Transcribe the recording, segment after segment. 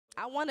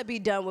I want to be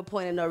done with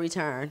Point of No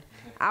Return.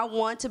 I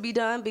want to be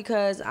done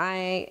because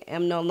I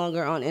am no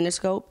longer on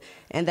Interscope,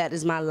 and that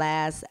is my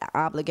last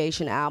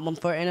obligation album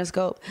for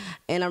Interscope.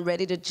 And I'm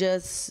ready to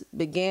just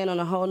begin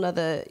on a whole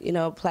nother,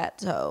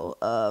 plateau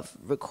of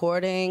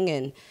recording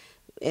and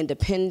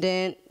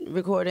independent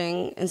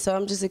recording. And so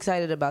I'm just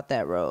excited about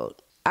that road.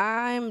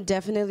 I'm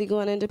definitely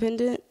going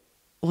independent,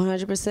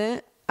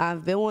 100%.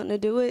 I've been wanting to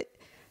do it,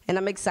 and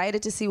I'm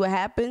excited to see what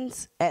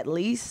happens, at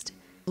least.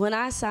 When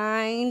I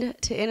signed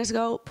to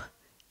Interscope,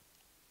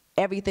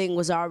 everything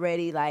was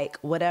already like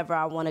whatever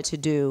I wanted to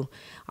do.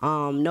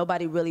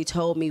 Nobody really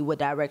told me what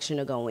direction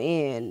to go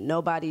in.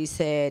 Nobody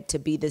said to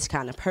be this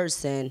kind of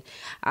person.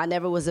 I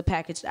never was a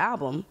packaged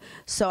album.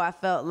 So I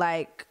felt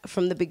like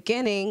from the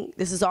beginning,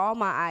 this is all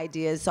my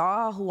ideas, it's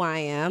all who I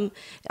am.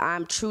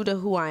 I'm true to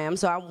who I am,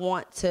 so I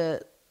want to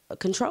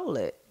control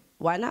it.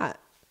 Why not?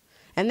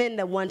 And then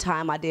the one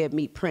time I did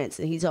meet Prince,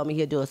 and he told me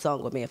he'd do a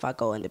song with me if I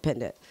go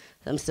independent.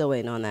 I'm still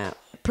waiting on that.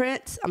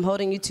 Prince, I'm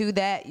holding you to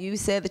that. You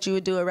said that you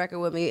would do a record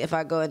with me if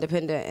I go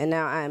independent, and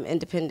now I'm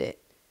independent,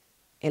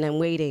 and I'm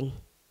waiting.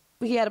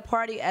 He had a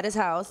party at his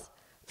house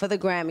for the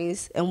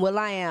Grammys, and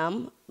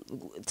will.i.am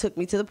took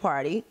me to the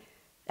party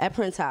at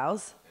Prince's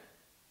house,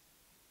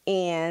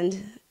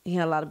 and he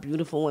had a lot of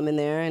beautiful women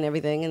there and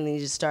everything, and then he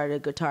just started a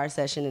guitar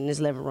session in his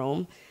living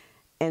room,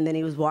 and then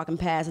he was walking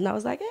past, and I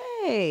was like,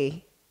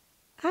 hey,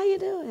 how you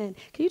doing?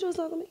 Can you do a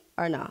song with me?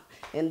 Or no?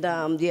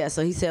 And yeah,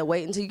 so he said,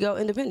 wait until you go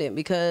independent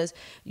because,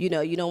 you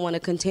don't want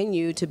to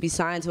continue to be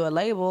signed to a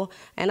label,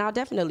 and I'll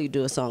definitely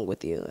do a song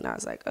with you. And I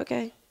was like,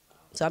 okay.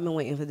 So I've been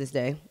waiting for this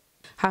day.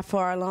 How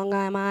far along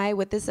am I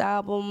with this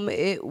album?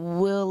 It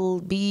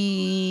will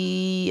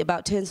be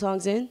about 10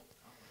 songs in.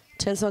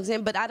 10 songs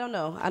in, but I don't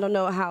know. I don't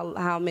know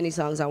how many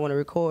songs I want to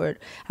record.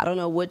 I don't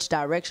know which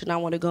direction I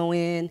want to go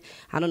in.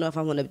 I don't know if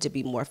I want it to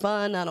be more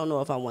fun. I don't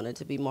know if I want it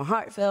to be more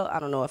heartfelt. I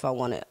don't know if I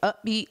want it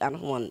upbeat. I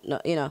don't want,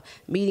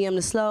 medium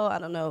to slow. I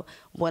don't know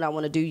what I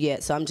want to do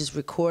yet. So I'm just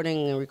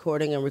recording and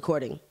recording and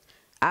recording.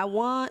 I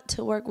want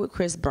to work with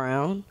Chris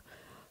Brown,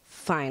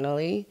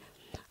 finally.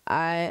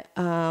 I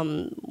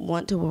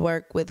want to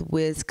work with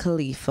Wiz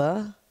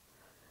Khalifa.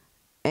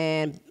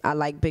 And I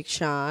like Big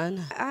Sean.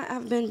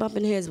 I've been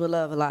bumping heads with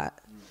Love a lot.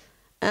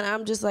 And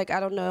I'm just like, I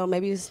don't know,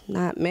 maybe it's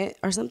not meant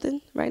or something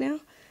right now.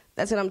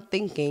 That's what I'm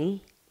thinking.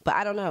 But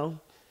I don't know.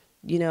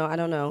 I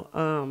don't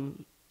know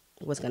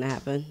what's going to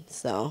happen.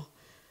 So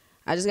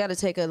I just got to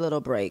take a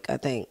little break, I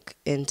think,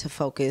 and to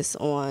focus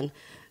on,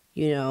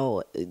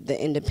 the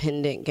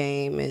independent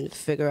game and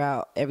figure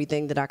out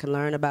everything that I can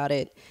learn about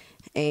it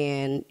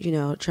and,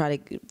 try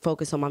to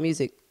focus on my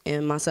music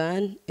and my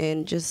son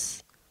and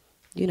just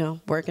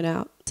working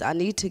out. I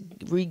need to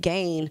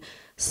regain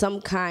some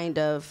kind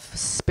of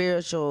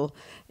spiritual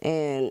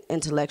and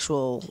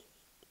intellectual,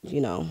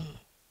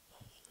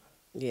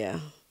 yeah.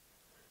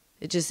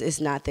 It's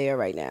not there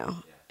right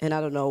now. And I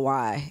don't know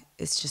why.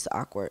 It's just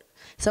awkward.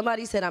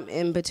 Somebody said I'm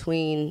in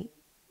between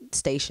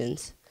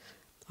stations.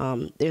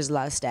 There's a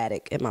lot of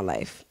static in my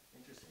life.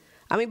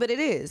 I mean, but it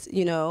is,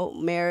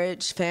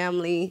 marriage,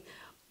 family,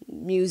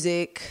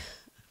 music,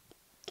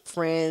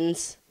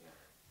 friends.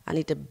 I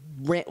need to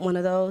rent one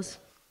of those.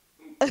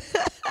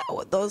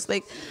 Those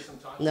things.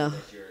 No. That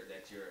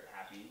you're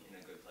happy in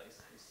a good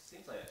place. It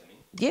seems like that to me.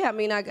 Yeah, I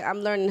mean, I'm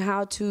learning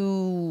how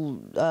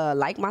to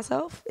like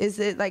myself. Is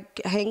it like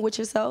hang with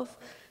yourself?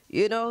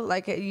 You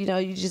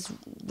just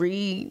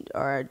read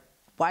or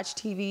watch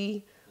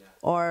TV,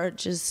 or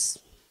just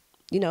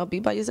be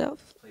by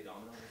yourself. Play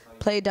dominoes.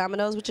 Play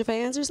dominoes with your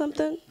fans or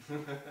something.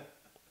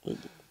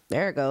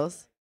 There it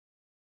goes.